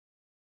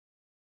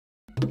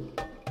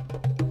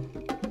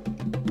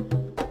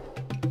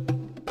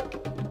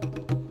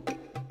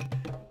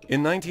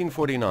In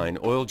 1949,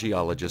 oil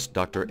geologist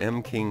Dr.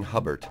 M. King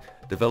Hubbert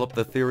developed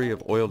the theory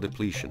of oil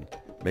depletion,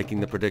 making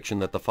the prediction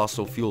that the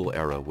fossil fuel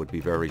era would be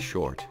very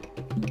short.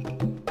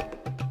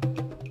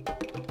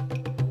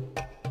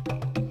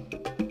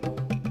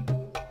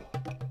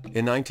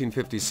 In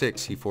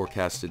 1956, he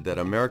forecasted that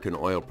American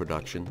oil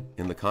production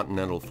in the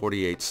continental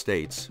 48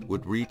 states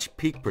would reach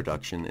peak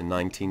production in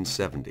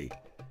 1970.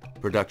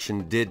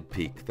 Production did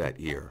peak that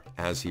year,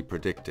 as he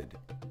predicted.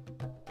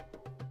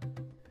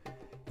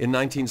 In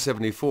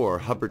 1974,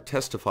 Hubbert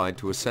testified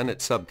to a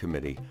Senate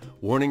subcommittee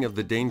warning of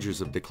the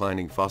dangers of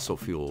declining fossil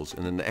fuels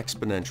in an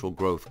exponential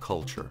growth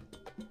culture.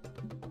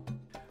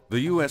 The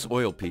U.S.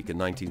 oil peak in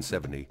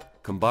 1970,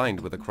 combined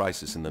with a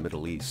crisis in the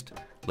Middle East,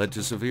 led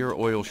to severe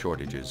oil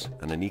shortages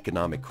and an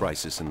economic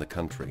crisis in the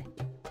country.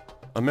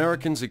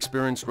 Americans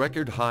experienced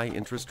record high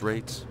interest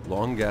rates,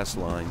 long gas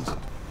lines,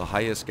 the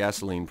highest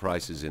gasoline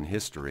prices in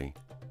history,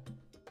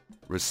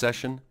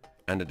 recession,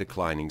 and a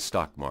declining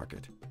stock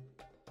market.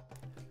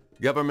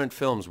 Government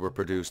films were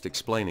produced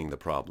explaining the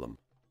problem.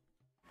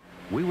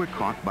 We were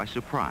caught by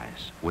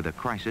surprise with a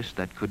crisis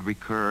that could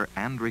recur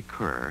and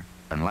recur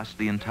unless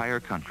the entire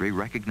country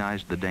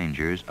recognized the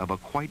dangers of a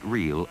quite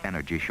real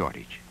energy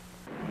shortage.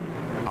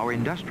 Our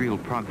industrial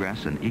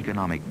progress and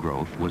economic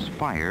growth was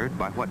fired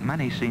by what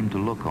many seemed to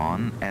look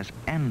on as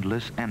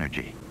endless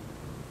energy.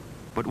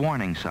 But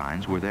warning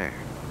signs were there.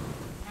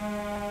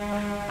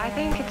 I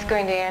think it's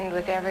going to end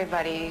with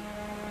everybody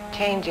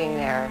changing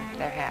their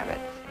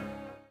habits.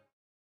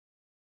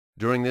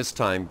 During this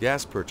time,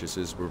 gas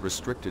purchases were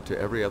restricted to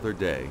every other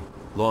day,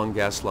 long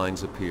gas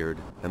lines appeared,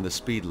 and the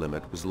speed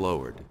limit was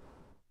lowered.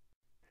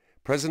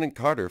 President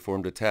Carter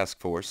formed a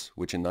task force,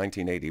 which in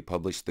 1980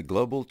 published the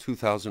Global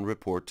 2000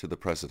 Report to the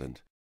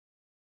President.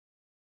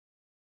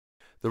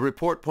 The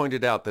report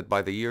pointed out that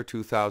by the year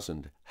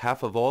 2000,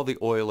 half of all the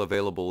oil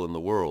available in the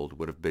world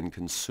would have been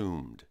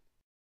consumed.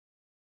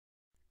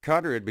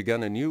 Carter had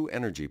begun a new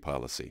energy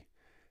policy.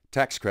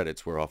 Tax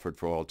credits were offered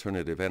for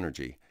alternative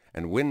energy,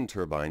 and wind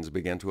turbines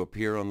began to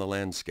appear on the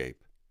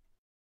landscape.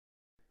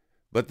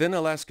 But then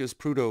Alaska's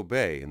Prudhoe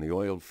Bay and the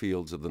oil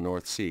fields of the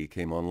North Sea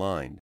came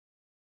online.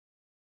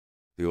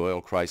 The oil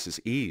crisis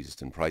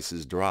eased and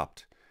prices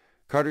dropped.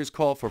 Carter's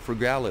call for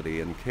frugality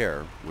and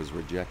care was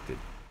rejected.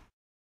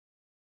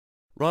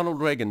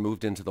 Ronald Reagan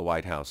moved into the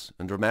White House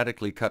and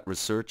dramatically cut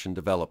research and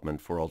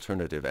development for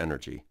alternative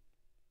energy.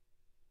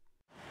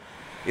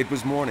 It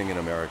was morning in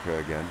America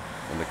again,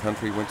 and the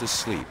country went to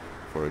sleep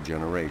for a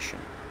generation.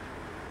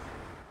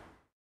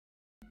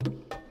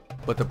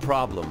 But the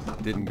problem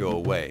didn't go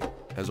away,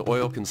 as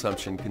oil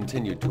consumption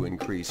continued to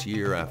increase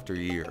year after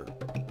year.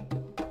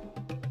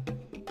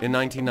 In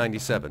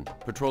 1997,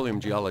 petroleum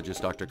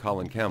geologist Dr.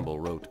 Colin Campbell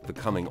wrote The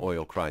Coming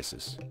Oil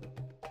Crisis.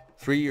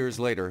 3 years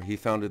later, he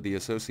founded the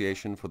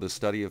Association for the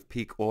Study of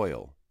Peak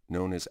Oil,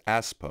 known as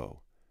ASPO,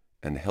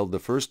 and held the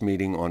first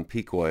meeting on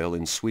peak oil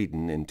in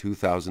Sweden in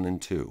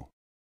 2002.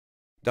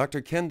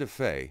 Dr. Ken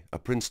DeFay, a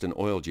Princeton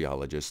oil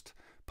geologist,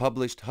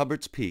 published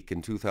Hubbert's Peak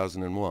in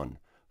 2001,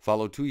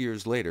 followed 2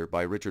 years later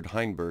by Richard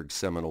Heinberg's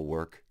seminal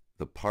work,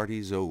 The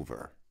Party's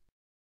Over.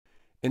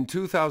 In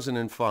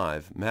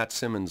 2005, Matt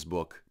Simmons'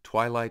 book,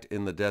 Twilight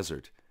in the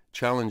Desert,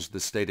 challenged the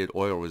stated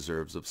oil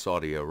reserves of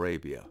Saudi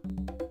Arabia.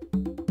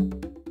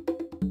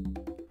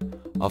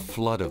 A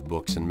flood of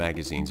books and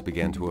magazines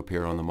began to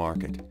appear on the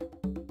market.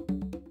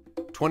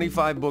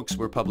 25 books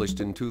were published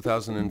in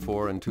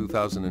 2004 and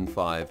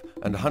 2005,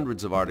 and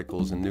hundreds of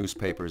articles in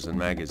newspapers and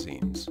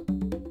magazines.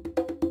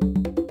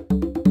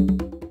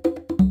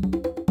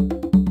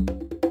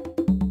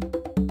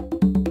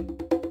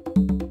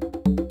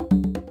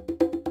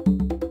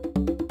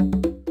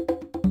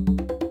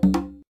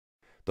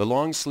 The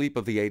long sleep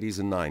of the 80s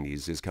and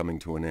 90s is coming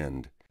to an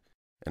end,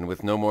 and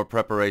with no more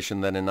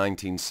preparation than in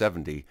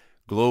 1970,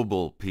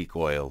 global peak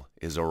oil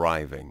is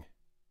arriving.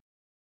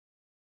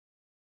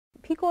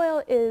 Peak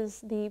oil is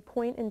the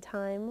point in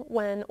time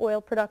when oil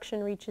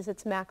production reaches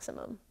its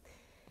maximum.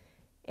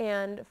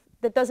 And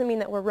that doesn't mean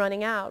that we're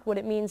running out. What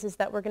it means is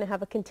that we're going to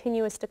have a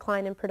continuous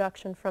decline in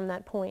production from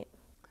that point.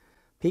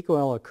 Peak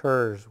oil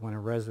occurs when a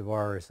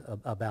reservoir is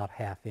about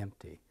half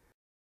empty.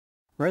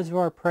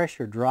 Reservoir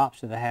pressure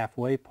drops to the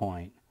halfway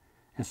point,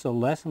 and so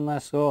less and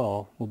less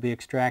oil will be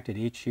extracted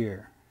each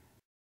year.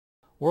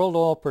 World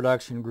oil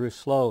production grew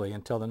slowly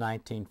until the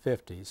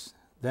 1950s,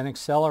 then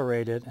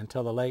accelerated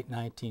until the late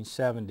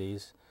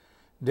 1970s,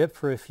 dipped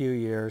for a few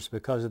years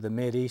because of the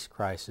Mideast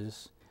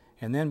crisis,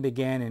 and then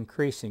began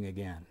increasing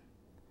again.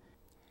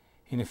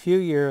 In a few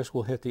years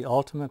we'll hit the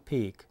ultimate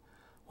peak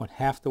when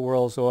half the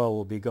world's oil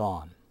will be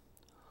gone.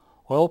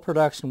 Oil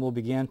production will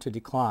begin to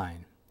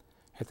decline.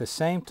 At the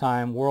same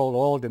time, world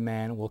oil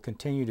demand will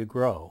continue to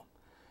grow,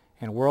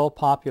 and world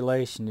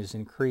population is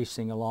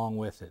increasing along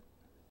with it.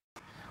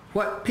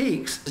 What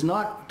peaks is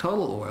not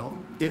total oil,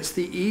 it's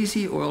the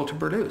easy oil to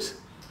produce.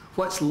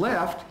 What's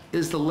left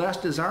is the less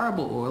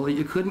desirable oil that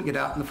you couldn't get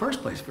out in the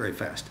first place very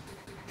fast.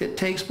 It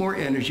takes more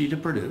energy to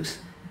produce,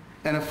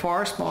 and a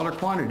far smaller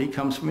quantity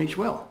comes from each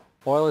well.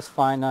 Oil is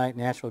finite,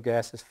 natural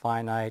gas is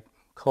finite,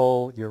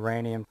 coal,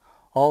 uranium,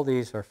 all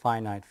these are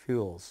finite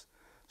fuels.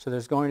 So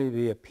there's going to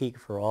be a peak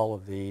for all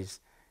of these,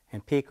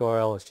 and peak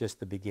oil is just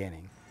the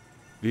beginning.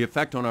 The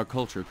effect on our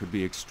culture could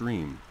be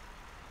extreme.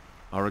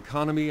 Our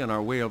economy and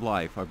our way of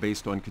life are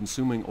based on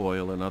consuming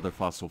oil and other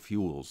fossil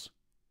fuels.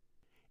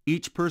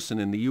 Each person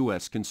in the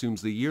U.S.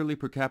 consumes the yearly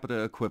per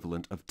capita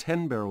equivalent of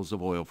 10 barrels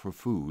of oil for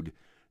food,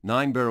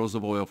 9 barrels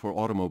of oil for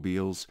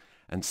automobiles,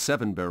 and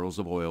 7 barrels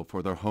of oil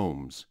for their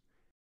homes.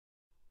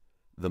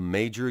 The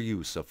major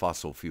use of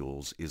fossil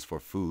fuels is for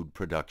food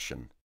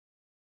production.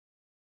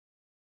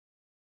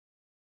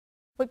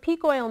 What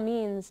peak oil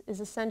means is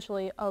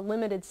essentially a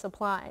limited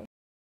supply.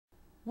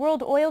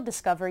 World oil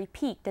discovery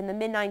peaked in the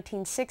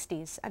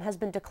mid-1960s and has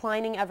been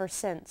declining ever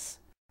since.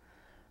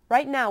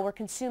 Right now we're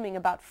consuming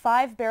about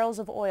 5 barrels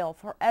of oil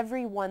for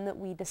every one that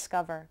we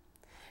discover.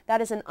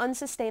 That is an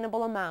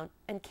unsustainable amount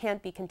and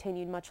can't be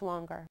continued much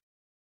longer.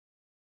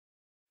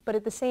 But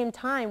at the same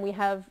time, we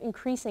have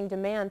increasing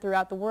demand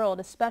throughout the world,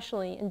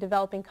 especially in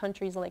developing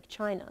countries like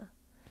China.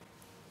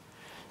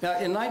 Now,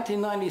 in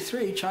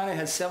 1993, China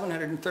had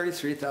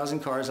 733,000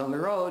 cars on the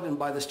road, and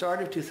by the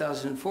start of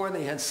 2004,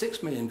 they had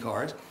 6 million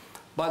cars.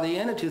 By the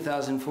end of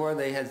 2004,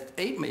 they had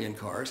 8 million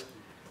cars.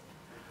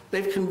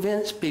 They've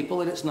convinced people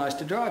that it's nice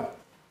to drive.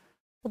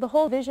 Well, the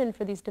whole vision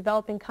for these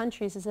developing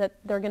countries is that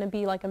they're going to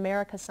be like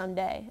America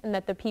someday, and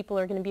that the people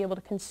are going to be able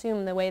to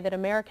consume the way that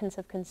Americans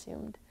have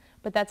consumed.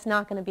 But that's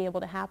not going to be able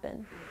to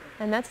happen.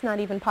 And that's not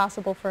even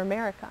possible for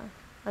America.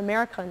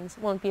 Americans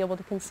won't be able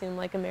to consume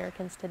like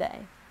Americans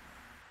today.